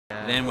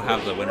Then we'll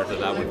have the winners of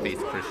that would face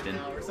Christian.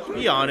 To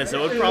be honest, it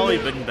would probably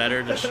been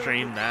better to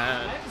stream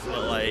that,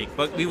 but like,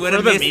 but we would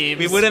have missed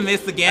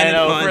the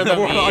Ganon fun. For the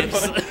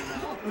memes.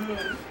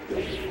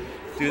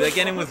 Dude, that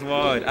Ganon was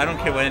wild. I don't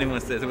care what anyone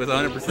says. It was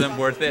 100%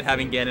 worth it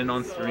having Ganon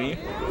on stream.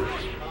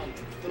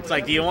 It's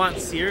like, do you want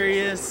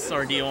serious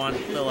or do you want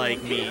the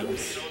like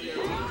memes?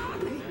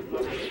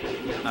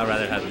 I'd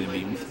rather have the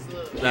memes.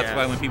 That's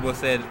why when people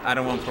said, I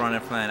don't want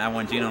Piranha Plant, I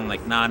want Geno, I'm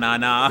like, nah.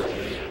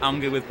 I'm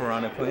good with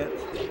Piranha Plant.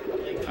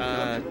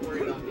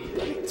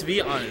 To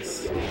be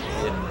honest,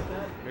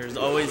 there's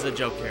always a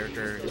joke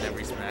character in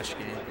every Smash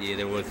game. Yeah,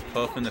 there was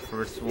Puff in the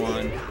first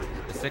one.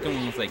 The second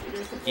one was like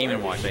Game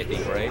 & Watch, I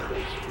think, right?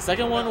 The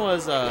second one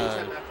was,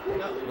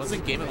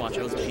 wasn't Game & Watch,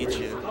 it was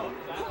Pichu.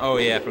 Oh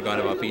yeah, I forgot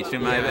about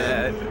Pichu, my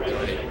bad.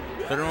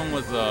 Third one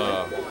was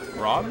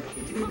Rob?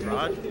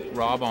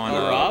 Rob on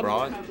Rob?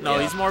 Broad? No,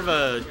 he's more of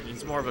a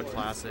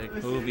classic.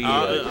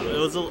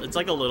 It's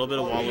like a little bit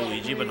of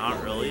Waluigi, but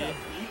not really.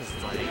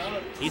 It's like,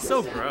 he's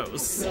so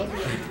gross.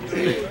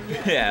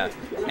 Yeah.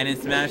 And in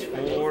Smash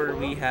 4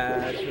 we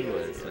had, who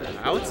was that?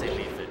 I would say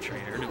Fit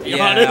Trainer, to be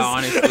honest. Yeah,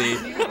 honestly.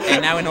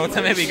 And now in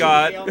Ultimate we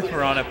got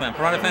Piranha Plant.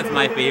 Piranha Plant's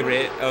my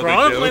favorite.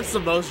 Piranha Plant's the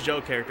most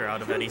joke character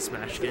out of any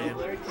Smash game.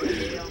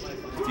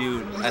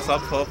 Dude, I saw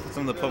Puff,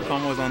 some of the Puff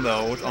combos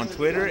on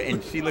Twitter,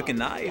 and she looking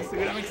nice.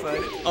 Dude, I'm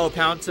excited. Oh,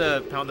 pound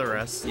to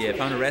rest. Yeah,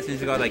 pound to rest, and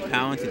she got like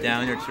pound to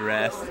downer to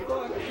rest.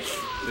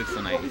 Looks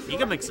so nice. You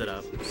can mix it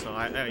up, so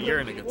you're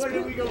in a good spot.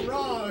 And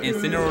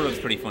Incineroar looks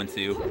pretty fun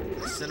too.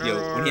 Incineroar.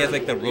 Yo, when he has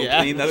like the rope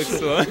clean, that looks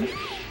fun.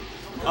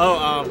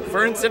 Oh,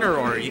 for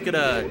Incineroar, you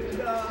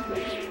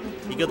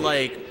could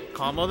like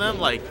combo them,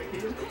 like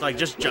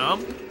just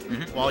jump.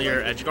 While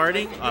you're edge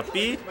guarding, up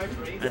B,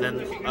 and then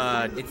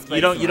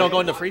you don't go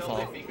into free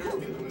fall.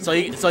 So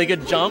you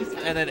could jump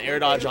and then air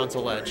dodge onto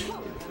ledge.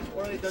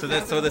 So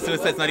the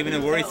suicide's not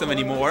even worrisome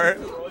anymore.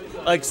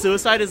 Like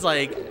suicide is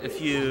like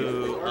if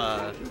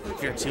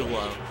you're too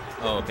low.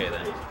 Oh, okay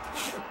then.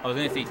 I was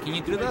gonna say, can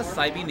you do the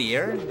side B in the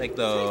air, like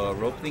the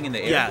rope thing in the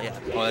air? Yeah.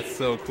 Oh, that's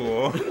so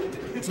cool.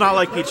 It's not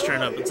like Peach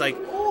Turnip. It's like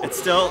it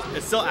still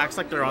acts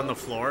like they're on the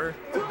floor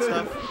and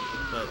stuff,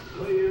 but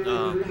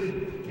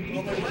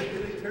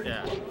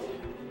yeah.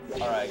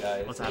 Alright,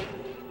 guys. What's happening?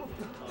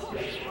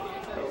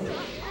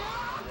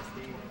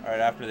 Alright,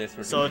 after this,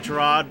 we're so it's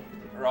Rod.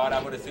 Rod,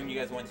 I would assume you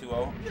guys went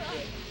 2-0.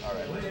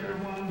 Alright, sure.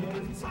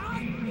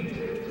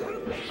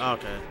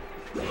 Okay.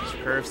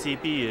 Kurv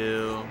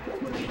CPU.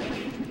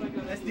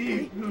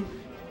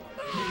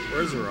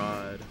 Where's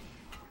Rod?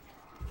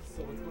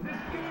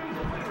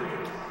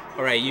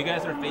 Alright, you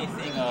guys are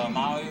facing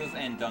Mawthu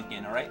and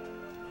Duncan, alright?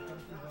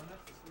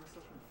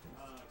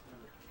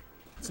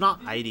 It's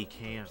not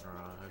IDK and Rod.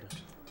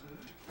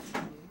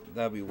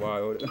 That'd be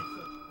wild.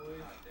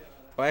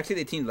 Oh, actually,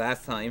 they teamed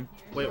last time.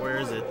 Wait, where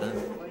is it then?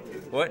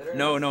 What?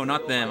 No,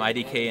 not them.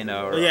 IDK and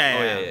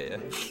yeah.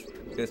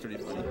 That's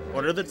pretty funny.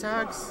 What are the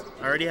tags?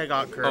 I already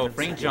got Kurv. Oh,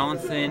 Frank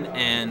Johnson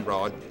and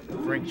Rod.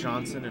 Frank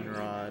Johnson and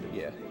Rod.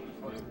 Yeah.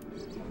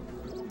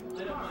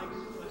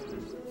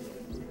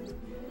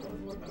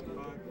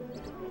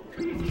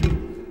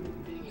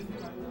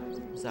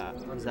 Is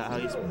that how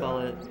you spell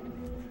it?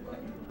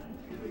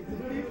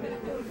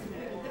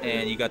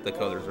 And you got the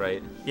colors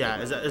right. Yeah,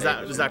 is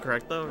that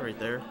correct though? Right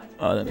there.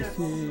 Let me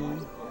see.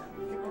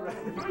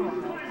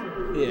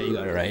 Yeah, you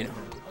got it right.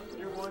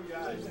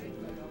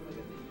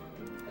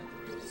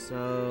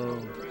 So.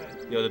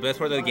 Yo, the best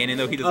part of the Ganon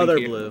though, he doesn't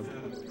care. Blue.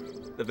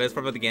 The best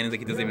part about the Ganon is like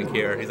he doesn't even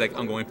care. He's like,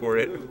 I'm going for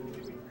it.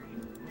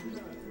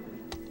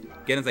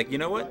 Ganon's like, you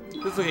know what?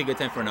 This looks like a good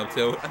time for an up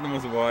tilt at the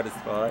most wildest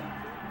spot.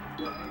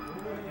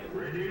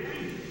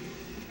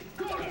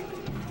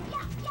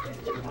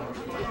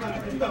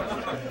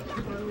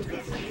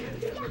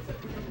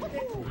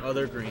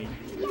 Other green.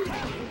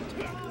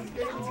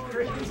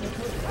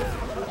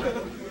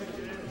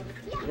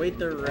 Wait,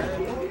 they're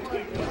red.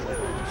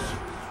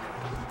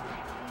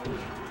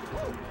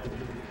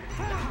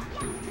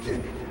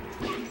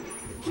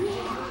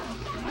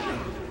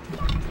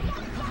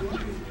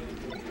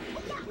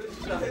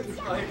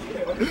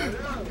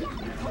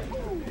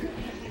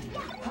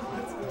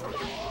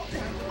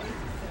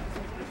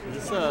 Is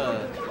this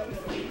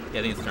yeah,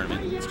 I think it's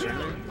tournament. It's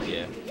tournament?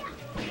 Yeah.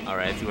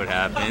 Alright, see what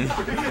happens.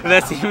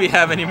 Let's see if we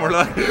have any more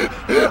luck.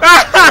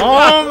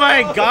 Oh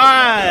my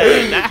god!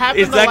 That happened.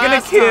 Is that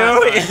gonna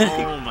kill?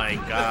 Oh my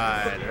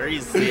god. Are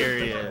you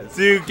serious?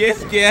 Dude,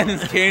 guess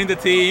Gannon's carrying the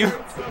team.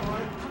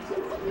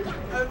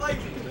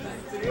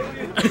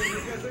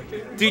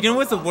 Dude, you know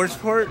what's the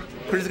worst part?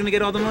 Kurt's gonna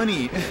get all the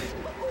money.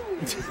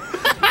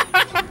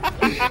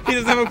 He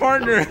doesn't have a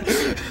partner.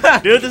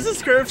 Dude, this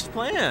is Kurv's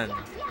plan.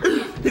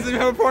 He doesn't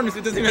have a partner, so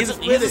he doesn't even have to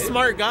split He's a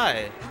smart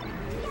guy.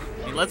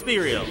 I mean, let's be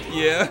real.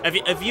 Yeah.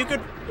 If you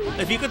could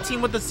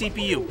team with the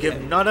CPU,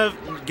 give none of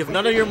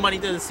your money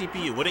to the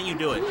CPU, wouldn't you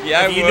do it?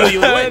 Yeah, if you knew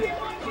you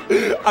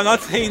would. I'm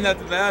not saying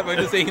that's bad, but I'm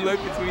just saying, look,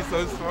 it's gonna be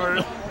so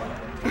smart.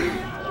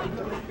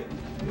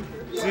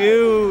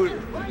 Dude.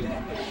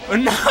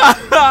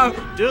 No.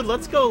 Dude,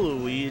 let's go,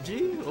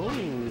 Luigi. Oh.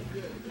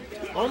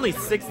 Only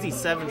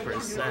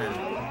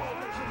 67%.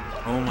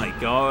 Oh my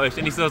gosh,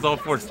 and he still has all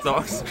 4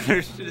 stocks.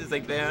 Christian is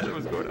like, man,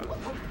 what's going on?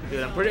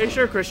 Dude, I'm pretty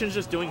sure Christian's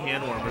just doing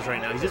hand warmers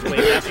right now. He's just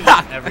wave dashing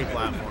on every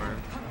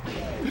platform.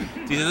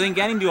 Dude, doesn't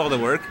Gannon do all the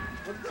work?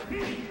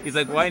 He's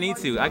like, why I need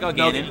to? I got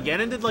Gannon. No,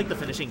 Gannon did like the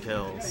finishing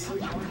kills.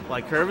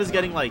 Like Kurv is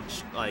getting like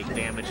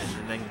damages,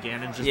 and then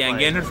Gannon's just and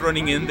Gannon's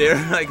running in there.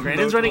 Like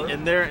Gannon's running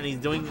in there, and he's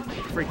doing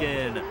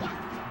freaking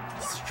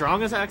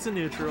strong attacks in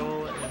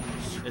neutral, and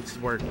it's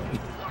working.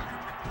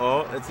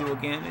 Oh, let's see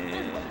what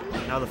Gannon.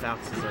 Now the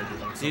Falcons are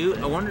doing. Dude,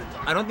 I wonder.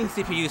 I don't think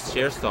CPUs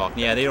share stock.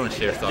 Yeah, they don't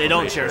share stock. They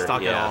don't share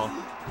stock at all.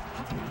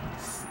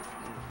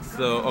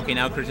 So okay,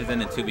 now Christian's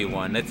in a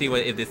 2v1. Let's see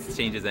if this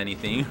changes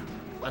anything.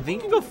 I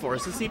think you could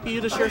force the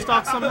CPU to share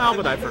stock somehow,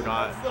 but I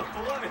forgot.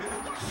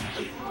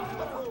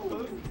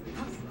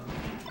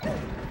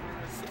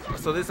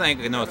 So this like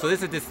no. So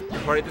this is this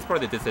part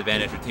of the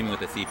disadvantage for teaming with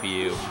the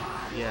CPU.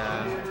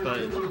 Yeah,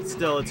 but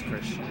still, it's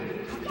Christian.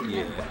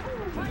 Yeah.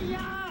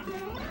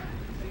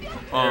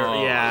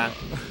 Yeah.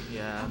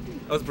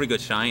 That was a pretty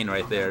good shine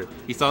right there.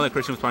 He saw that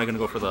Christian was probably gonna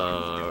go for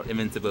the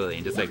invincibility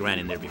and just like ran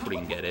in there before he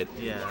can get it.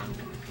 Yeah.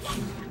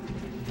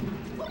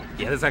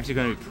 Yeah, this is actually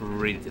gonna be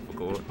pretty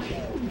difficult.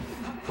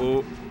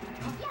 Oh.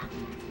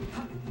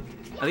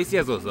 At least he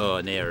has those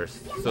nairs.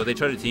 So they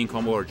try to team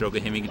combo or joke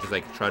at him, he can just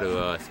like try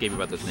to escape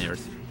about those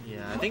nairs.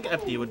 Yeah, I think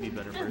FD would be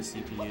better for a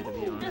CPU to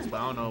be honest, but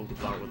I don't know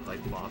about with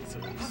like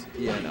boxers.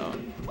 Yeah, no.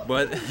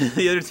 But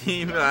the other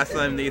team last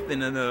time,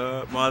 Nathan and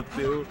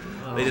Mawthu,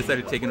 they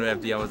decided taking to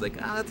FD. I was like,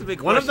 that's a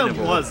big One of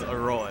questionable. them was a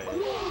Roy.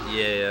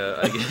 Yeah,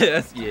 I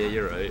guess. Yeah,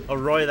 you're right. A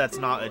Roy that's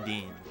not a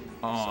Dean.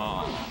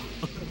 All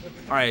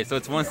right, so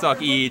it's 1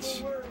 stock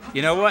each.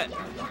 You know what?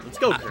 Let's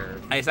go,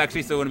 Kurv. I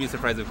actually still wouldn't be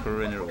surprised if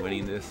Kurv ended up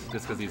winning this,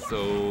 just because he's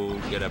so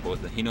good at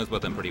both. He knows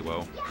both them pretty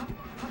well.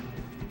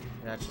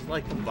 Yeah, just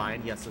like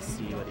combined, he has to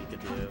see what he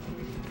could do.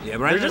 Yeah,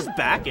 but they're just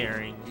back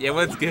airing. Yeah,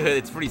 well, it's good.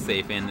 It's pretty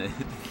safe, and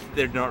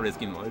they're not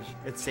risking much.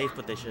 It's safe,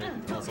 but they should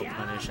also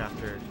punish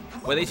after.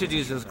 What they should do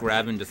is just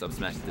grab and just up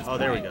smash at this point.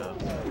 There we go.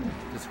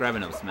 Just grab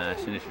and up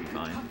smash, and it should be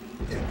fine.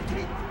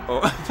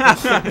 Oh.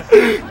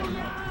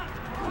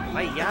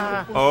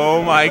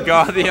 Oh my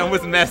god, they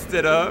almost messed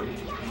it up.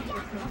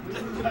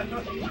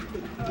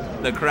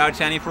 The crowd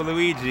chanting for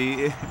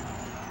Luigi.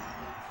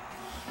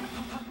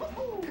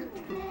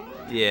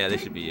 Yeah,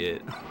 this should be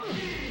it.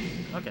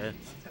 Okay.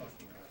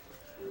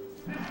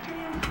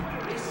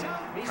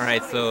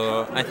 Alright,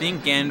 so I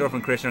think Gannondorf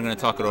and Christian are going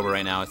to talk it over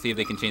right now and see if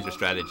they can change their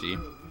strategy.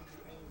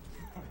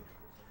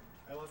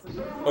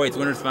 Oh, it's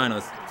winners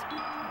finals.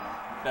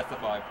 That's the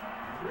 5.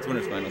 It's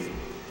winners finals.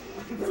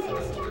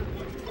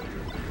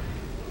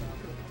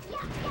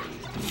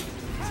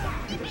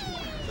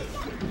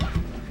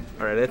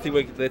 All right, let's see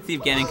what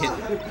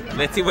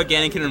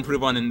Gannon can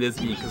improve on in this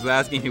game, because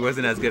last game he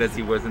wasn't as good as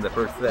he was in the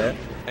first set.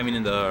 I mean,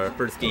 in the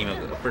first game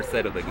of the first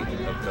set of the game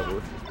of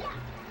doubles.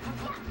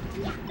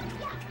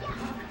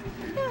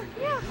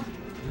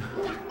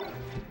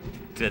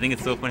 Dude, I think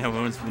it's so funny how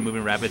everyone's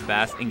moving rapid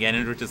fast, and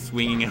Gannondorf just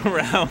swinging it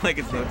around like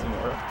it's no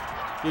tomorrow.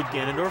 Dude,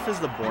 Gannondorf is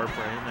the Borp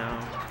right now.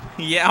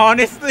 Yeah,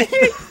 honestly.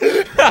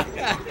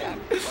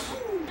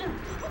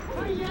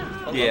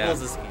 Yeah,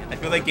 I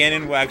feel like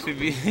Gannon will actually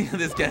be.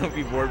 This guy will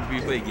be bored if we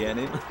play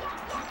Gannon.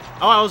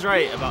 Oh, I was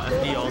right about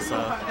FD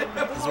also.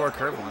 This is where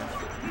Kurv went.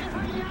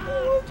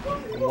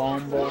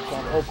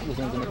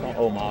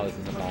 Oh, Mao is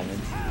in the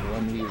comments.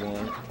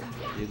 1v1.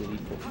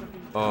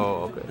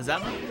 Oh, okay. Is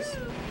that Mouse?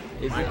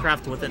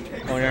 Minecraft with an.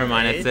 Oh, never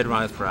mind. It said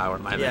miles per hour.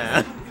 My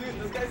bad.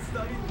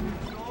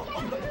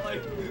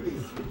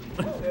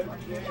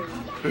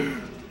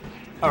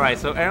 Alright,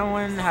 so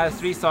everyone has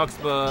 3 stocks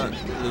but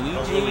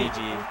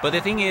Luigi. But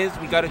the thing is,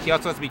 he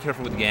also has to be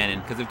careful with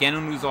Ganon, because if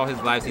Ganon loses all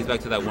his lives, he's back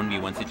to that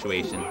 1v1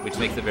 situation, which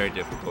makes it very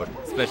difficult,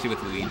 especially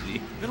with Luigi.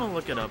 I'm gonna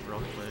look it up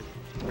real quick.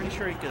 Pretty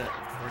sure you could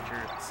force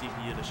your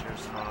CPU to share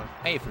stock.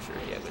 Hey, for sure,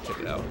 yeah, go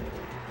check it out.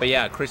 But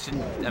yeah,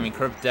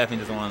 Kurv definitely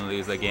doesn't want to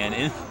lose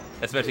again,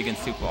 especially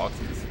against 2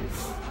 boxes.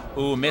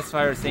 Ooh,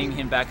 misfire, getting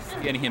him back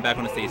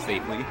on the stage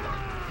safely.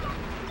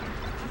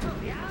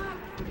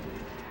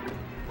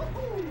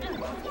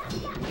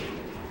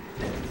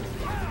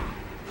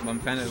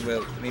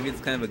 Maybe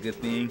it's kind of a good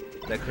thing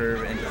that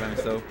Kurv entered by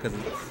himself, because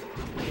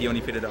he only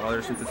paid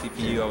 $1 since the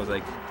CPU. I was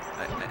like,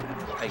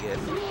 I guess.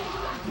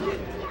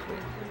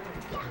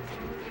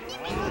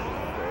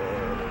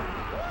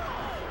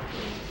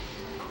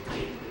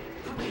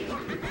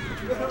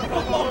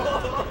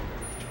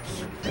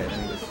 Okay, let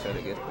me just try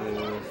to get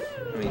this.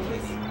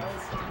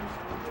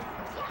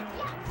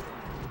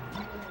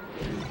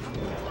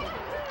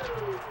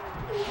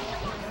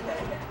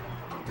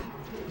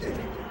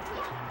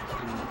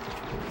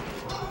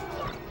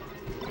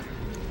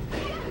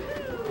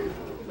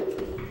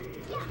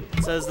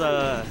 It says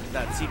that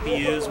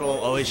CPUs will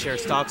always share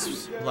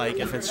stocks, like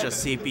if it's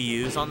just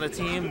CPUs on the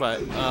team,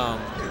 but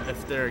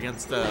if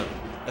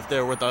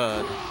they're with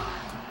a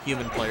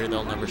human player,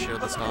 they'll never share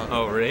the stock.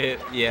 Oh, really?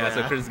 Yeah,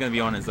 so Chris is gonna be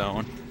on his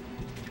own.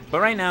 But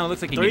right now, it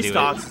looks like he can do 3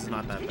 stocks is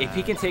not that bad. If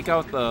he can take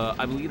out the,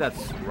 I believe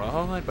that's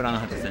Rod, but I'm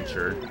not 100%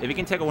 sure. If he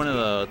can take out one of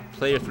the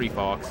player 3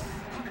 Fox,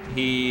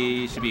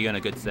 he should be in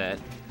a good set.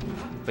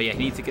 But yeah, he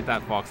needs to get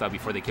that Fox out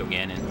before they kill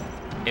Ganon.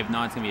 If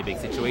not, it's gonna be a big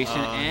situation.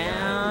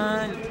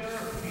 And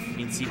I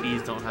mean,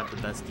 CBs don't have the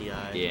best DI.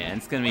 yeah,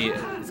 it's gonna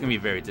be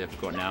very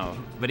difficult now.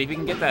 But if he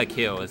can get that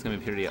kill, it's gonna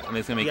be pretty. I mean,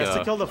 it's gonna make he has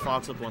to kill the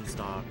Fox with 1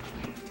 stock.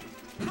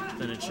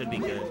 Then it should be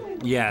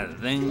good. Yeah,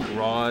 then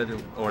Rod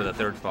or the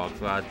 3rd Fox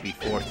will have to be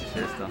forced to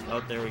share stuff.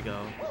 Oh, there we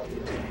go.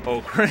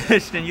 Oh,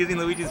 Christian using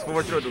Luigi's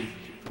 4 throw to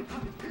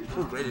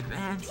great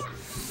advance.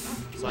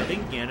 So I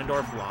think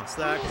Gannondorf lost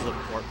that because of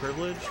port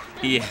privilege.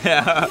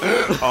 Yeah,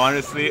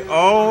 honestly.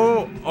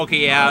 Oh, okay,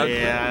 yeah. Oh,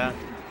 yeah.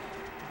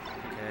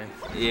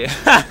 Okay. Yeah.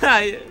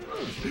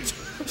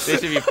 They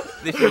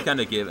should be kind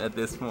of give at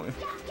this point.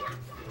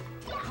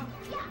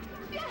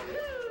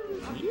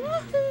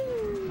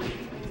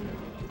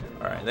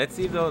 All right, let's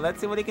see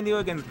what he can do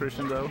against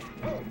Christian though.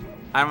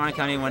 I don't want to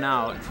count anyone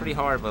out. It's pretty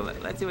hard, but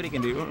let's see what he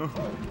can do.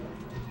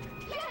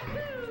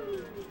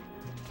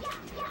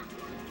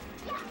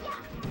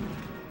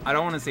 I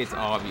don't want to say it's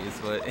obvious,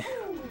 but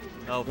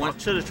oh, one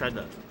should have tried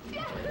to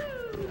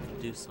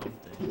do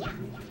something.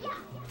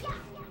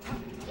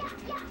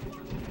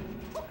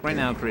 Right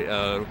now,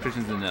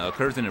 Christian's in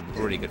Kurv's in a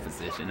pretty good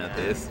position at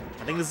this.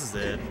 I think this is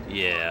it.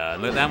 Yeah,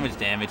 look that much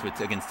damage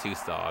against 2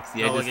 stocks.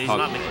 Yeah, oh, look, he's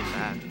not making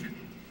that.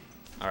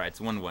 All right,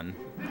 it's 1-1.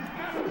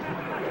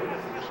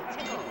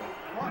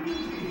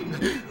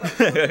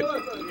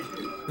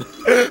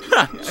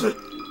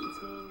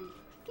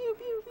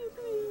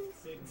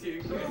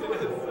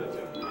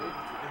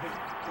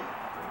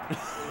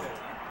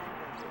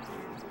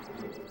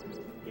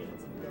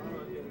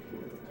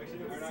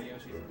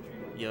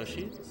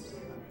 Yoshi's?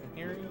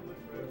 Here?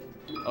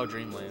 Oh,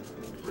 Dreamland.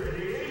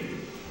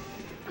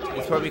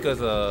 It's probably because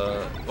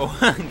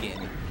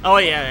Ganon. Oh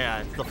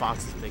yeah, it's the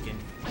Fox is picking.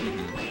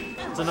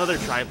 It's another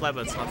triplat,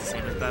 but it's not the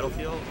same as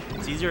Battlefield.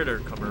 It's easier to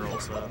recover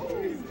also.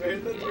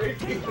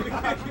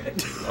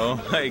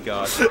 Oh my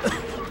god.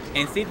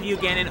 And CPU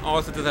Ganon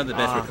also doesn't have the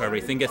best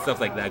recovery, so you can get stuff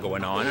like that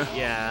going on.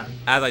 Yeah.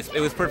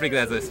 It was perfect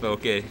as I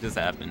spoke, it just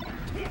happened.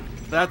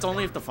 But that's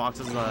only if the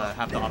Foxes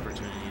have the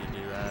opportunity to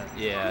do that.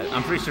 Yeah,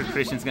 I'm pretty sure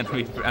Kurt's gonna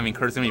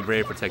be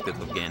very protective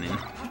of Ganon.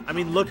 I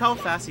mean, look how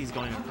fast he's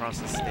going across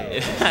the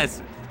stage.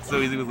 It's so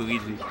easy with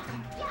Luigi.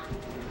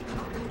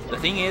 The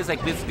thing is,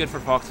 like, this is good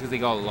for Fox because they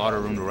got a lot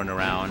of room to run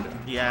around.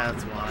 Yeah,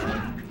 that's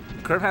why.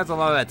 Kurv has a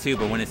lot of that too,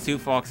 but when it's 2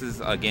 Foxes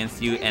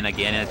against you and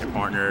again as your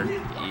partner,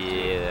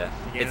 yeah,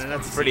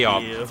 it's pretty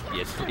obvious.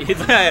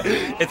 Yeah,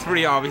 it's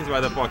pretty obvious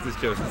why the Foxes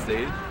chose to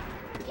stay.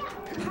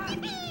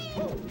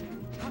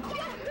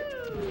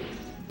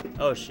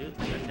 Oh shoot,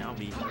 that down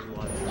beat.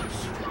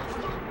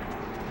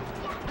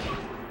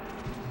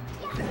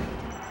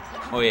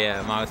 Oh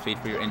yeah, Miles paid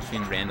for your entry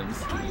in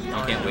randoms.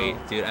 I can't wait,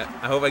 dude. I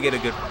hope I get a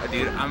good.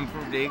 Dude, I'm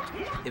predict.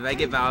 If I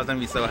get Bowser, I'm gonna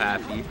be so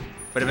happy.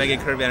 But if I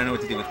get Kirby, I don't know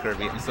what to do with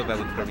Kirby. I'm so bad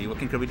with Kirby. What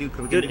can Kirby do?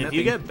 Dude, if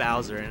you get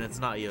Bowser and it's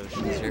not Yoshi,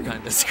 you're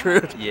kind of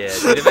screwed. Yeah,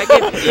 dude.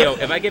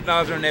 If I get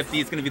Bowser on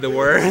FD, it's gonna be the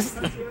worst.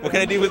 What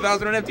can I do with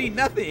Bowser on FD?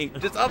 Nothing.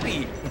 Just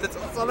uppy. That's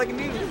all I can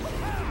do.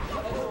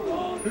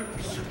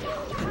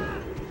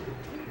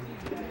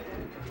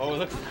 Oh, it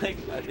looks like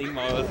I think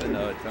Miles and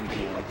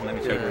something. Let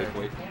me check really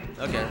quick.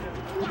 Okay.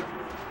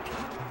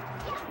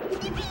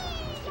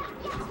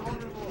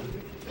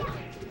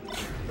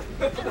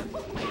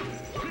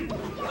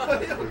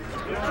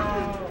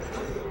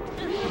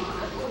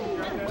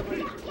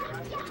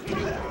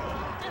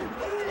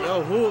 Yo,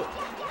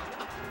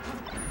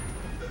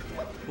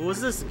 who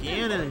is this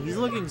Ganon? He's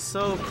looking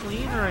so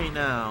clean right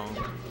now.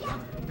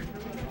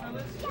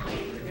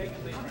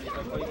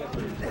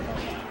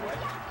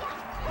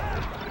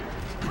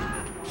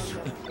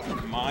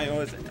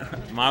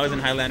 Miles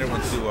and Highlander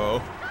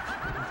 1-2-0.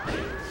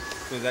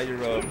 So is that your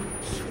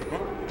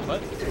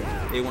what?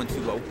 They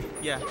 1-2-0.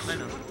 Yeah, I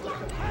know.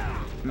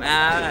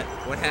 Matt,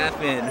 what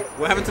happened?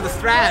 What happened to the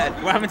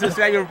strat? What happened to the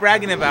strat you were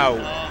bragging about?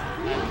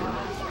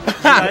 Did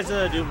you guys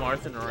do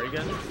Mawthu and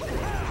Oregon?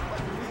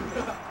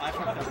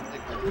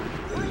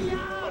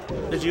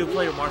 Did you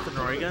play Mawthu and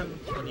Oregon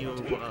when you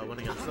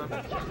went against them?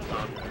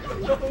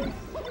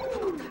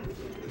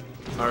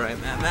 Alright,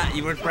 Matt,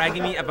 you were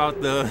bragging me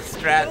about the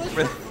strat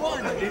for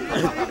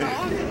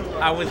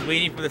I was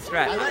waiting for the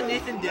strat. I let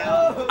Nathan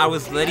down. I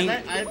was letting...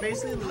 I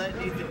basically let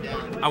Nathan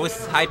down. I was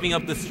hyping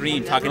up the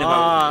stream, talking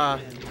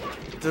about...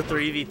 It's a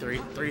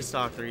 3v3, 3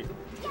 stock 3.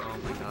 Oh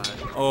my god.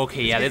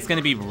 Okay, yeah, that's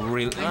gonna be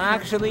really...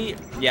 Actually,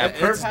 yeah,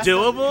 it's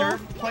doable. Kurv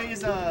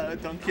plays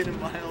Duncan and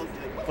Miles.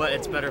 But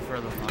it's better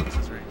for the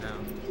Foxes right now.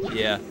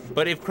 Yeah,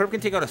 but if Kurv can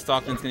take out a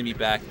stock, then it's gonna be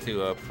back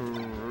to a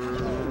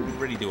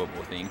pretty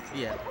doable thing.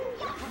 Yeah.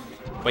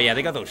 But yeah,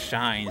 they got those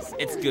shines.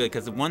 It's good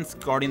because one's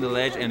guarding the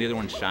ledge and the other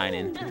one's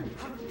shining.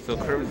 So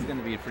Kurv is going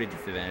to be a pretty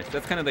disadvantaged.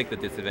 That's kind of like the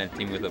disadvantage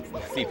team with a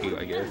CPU,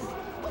 I guess.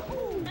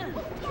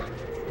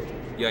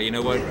 Yeah, you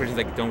know what? Christian's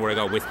like, don't worry, I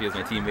got Wispy as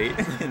my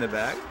teammate in the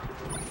back.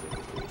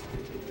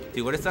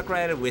 Dude, what a suck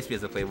right out of Wispy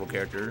as a playable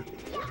character.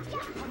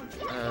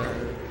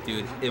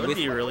 Dude, it would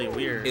be really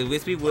weird. If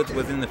Wispy Woods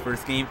was in the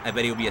first game, I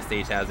bet he would be a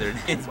stage hazard.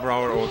 It's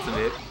Brawler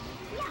Ultimate.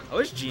 I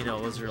wish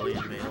Gino was really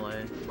in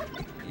Melee.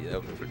 Yeah,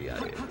 that would be pretty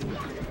idea.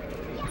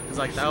 Cause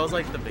like that was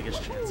like the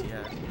biggest chance he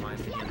had, in my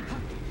opinion.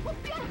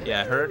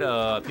 Yeah, I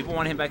heard people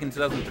wanted him back in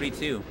 2003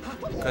 too.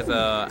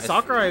 Cause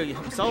Sakurai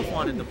himself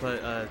wanted to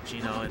put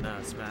Gino in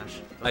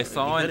Smash. I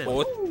saw an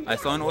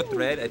old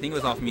thread. I think it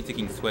was off Me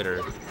Taking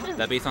Twitter.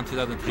 That based on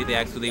 2003, they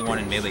actually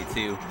wanted Melee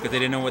 2 because they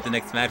didn't know what the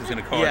next match was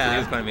gonna call. Yeah. So they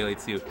was calling Melee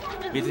 2.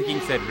 Me Taking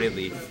said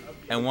Ridley,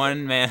 and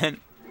one man.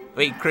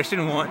 Wait,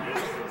 Christian won.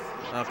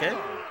 Okay.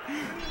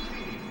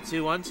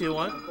 2-1,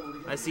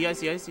 2-1. I see.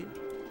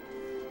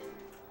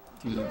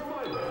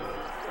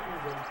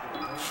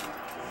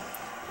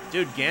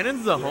 Dude,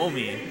 Ganon's the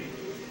homie.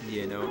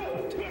 Yeah, no.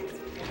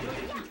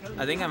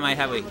 I think I might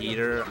have a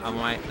heater.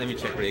 Let me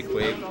check really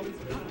quick.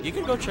 You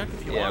can go check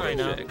if you Yeah, want right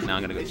now. check. No,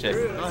 I'm gonna go check.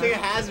 It's like a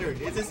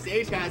hazard. It's a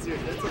stage hazard.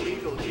 That's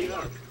illegal. Keep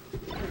up.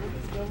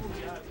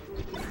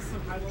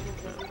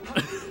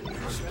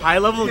 High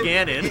level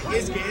Ganon.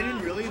 Is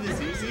Ganon really this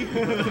easy?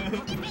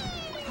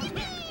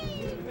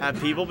 Have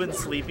people been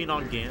sleeping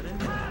on Ganon?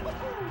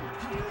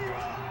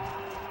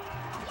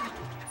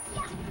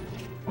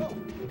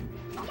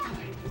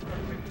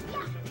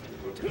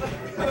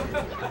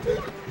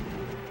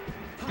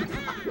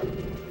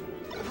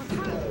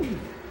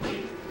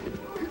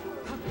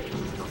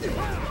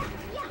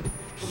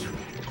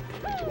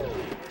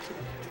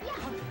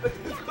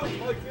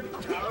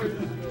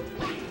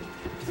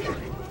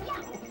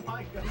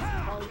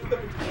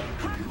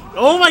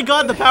 Oh my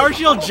god, the power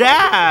shield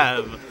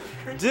jab!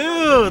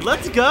 Dude,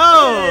 let's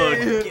go!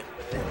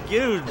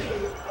 Dude,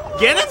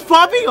 Ganon's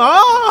popping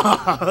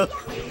off!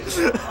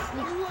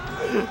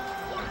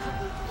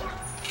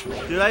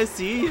 Dude, I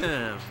see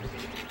him.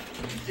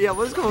 Yeah,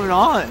 what's going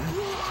on?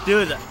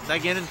 Dude,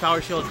 that Ganon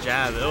power shield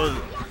jab, it was...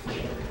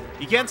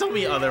 You can't tell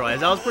me otherwise,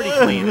 that was pretty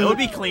clean. It would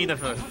be clean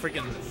if a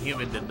freaking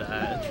human did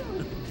that.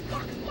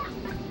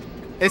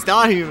 It's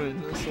not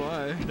human. That's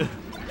why.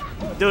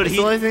 Dude, It's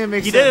the only thing that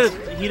makes sense.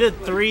 he did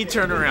 3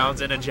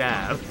 turnarounds in a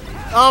jab.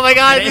 Oh my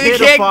god, And it you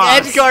hit a can't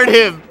boss. edge guard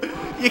him.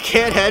 You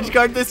can't edge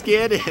guard this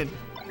Ganon.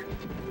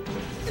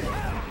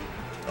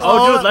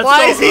 Oh, dude, let's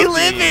why go is he rookie.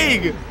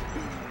 living?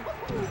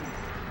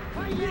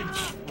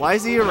 Why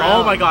is he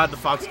around? Oh my god, the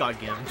fox got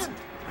gimped.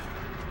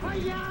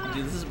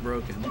 Dude, this is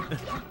broken.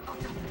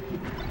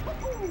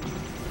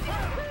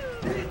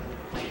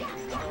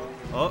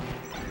 Oh.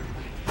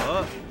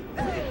 Oh.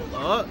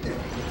 Oh.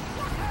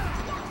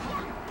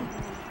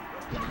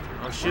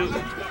 Oh shoot.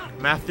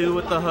 Mawthu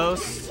with the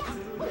host.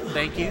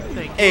 Thank you.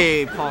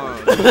 Hey, Paul.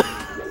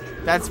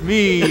 That's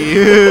me.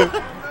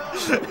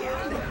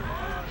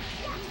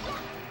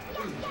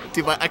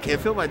 Dude, I can't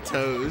feel my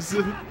toes.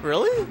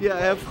 Really? Yeah,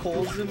 I have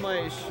holes in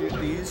my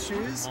these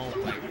shoes. Oh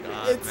my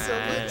god, It's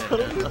man. so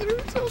my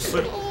toes are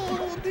so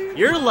cold, dude.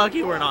 You're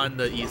lucky we're not in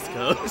the East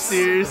Coast.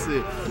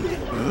 Seriously,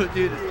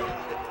 dude.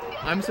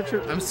 I'm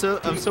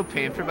so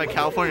pampered by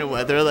California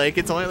weather. Like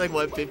it's only like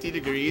what 50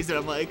 degrees, and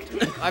I'm like,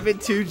 I'm in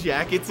 2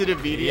 jackets and a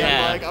beanie.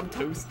 Yeah. I'm like, I'm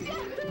toasty.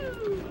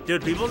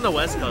 Dude, people in the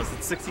West Coast,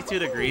 it's 62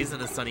 degrees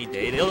and a sunny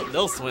day.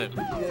 They'll swim.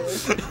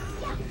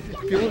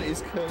 People on the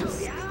East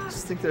Coast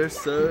just think they're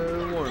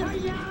so warm.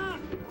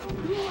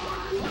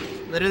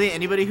 Literally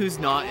anybody who's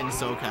not in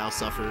SoCal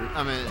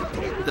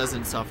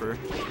doesn't suffer.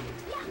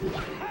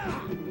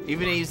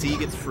 Even AZ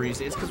gets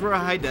freezing. It's because we're a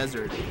high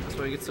desert. That's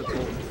why it gets so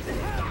cold.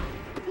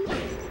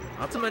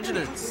 Not to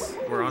mention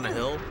we're on a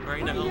hill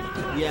right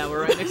now. Yeah,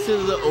 we're right next to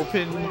the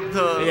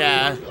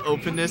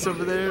openness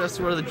over there. That's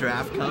where the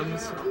draft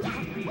comes.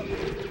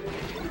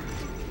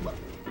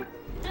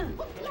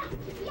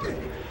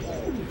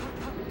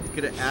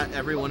 Gonna at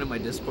everyone in my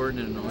Discord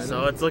and annoy them.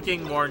 So it's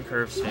looking more in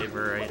Kurv's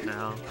favor right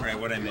now. Alright,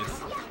 what'd I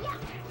miss?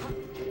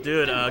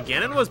 Dude,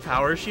 Ganon was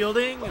power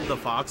shielding the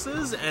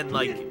foxes and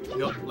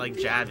like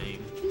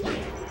jabbing.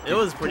 It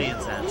was pretty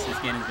intense. This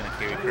Ganon's gonna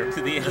carry Kurv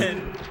to the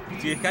end.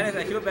 Dude,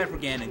 I feel bad for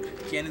Ganon.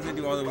 Ganon's gonna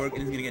do all the work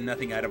and he's gonna get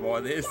nothing out of all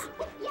this.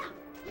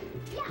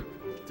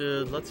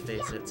 Dude, let's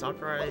face it,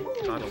 Sakurai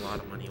got a lot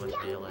of money with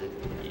Melee.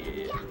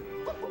 Yeah.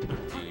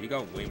 Dude, he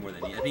got way more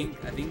than he.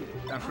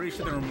 I'm pretty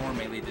sure there were more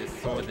Melee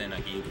discs sold than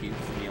GameCube,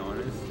 to be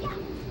honest.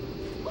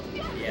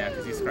 Yeah,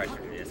 because he scratched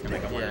your disc. I'm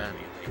like,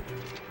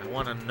 I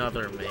want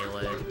another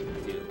Melee. I want another Melee.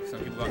 Dude, some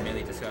people got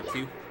Melee discs up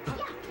too.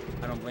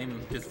 I don't blame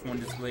him. Just one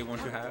display, one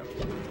to have.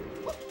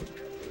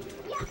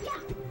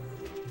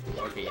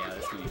 Okay, yeah,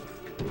 that's gonna be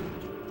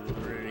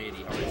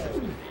pretty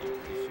hard.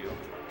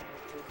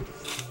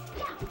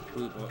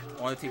 Ooh,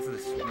 all it takes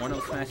is one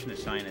up smash and a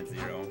shine at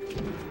 0.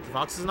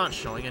 Fox is not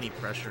showing any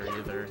pressure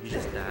either. He's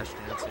just dash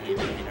dancing. Maybe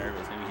he's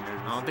nervous.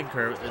 I don't think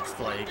Kurv, it's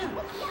like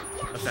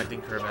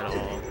affecting Kurv at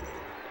all.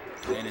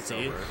 And it's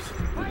over.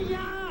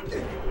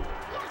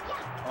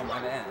 Oh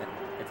my bad.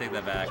 I take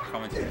that back.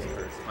 Commentaries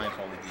first. My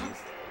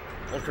apologies.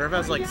 Well, Kurv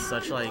has like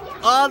such like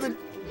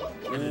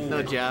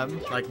no jab.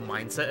 Like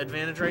mindset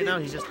advantage right now.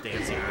 He's just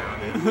dancing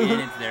around it.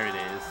 And there it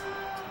is.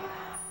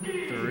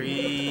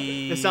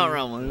 3. It's not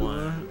round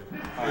 1.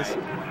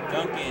 Alright.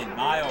 Duncan,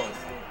 Miles.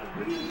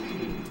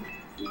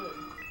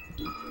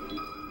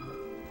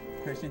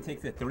 Christian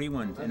takes a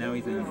 3-1, and now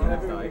he's in the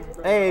side.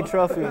 Hey,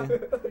 trophy.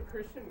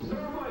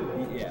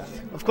 Yeah.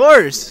 Of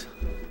course.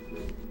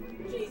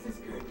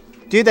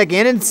 Dude, that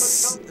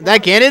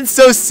Ganon's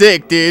so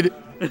sick, dude.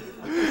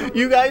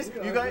 You guys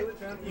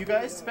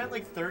spent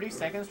like 30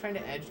 seconds trying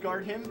to edge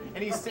guard him,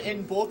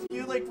 and both of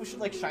you like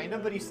shined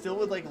him, but he still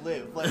would like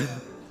live like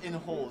in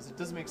holes. It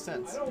doesn't make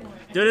sense.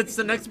 Dude, it's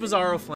the next Bizarro Flame.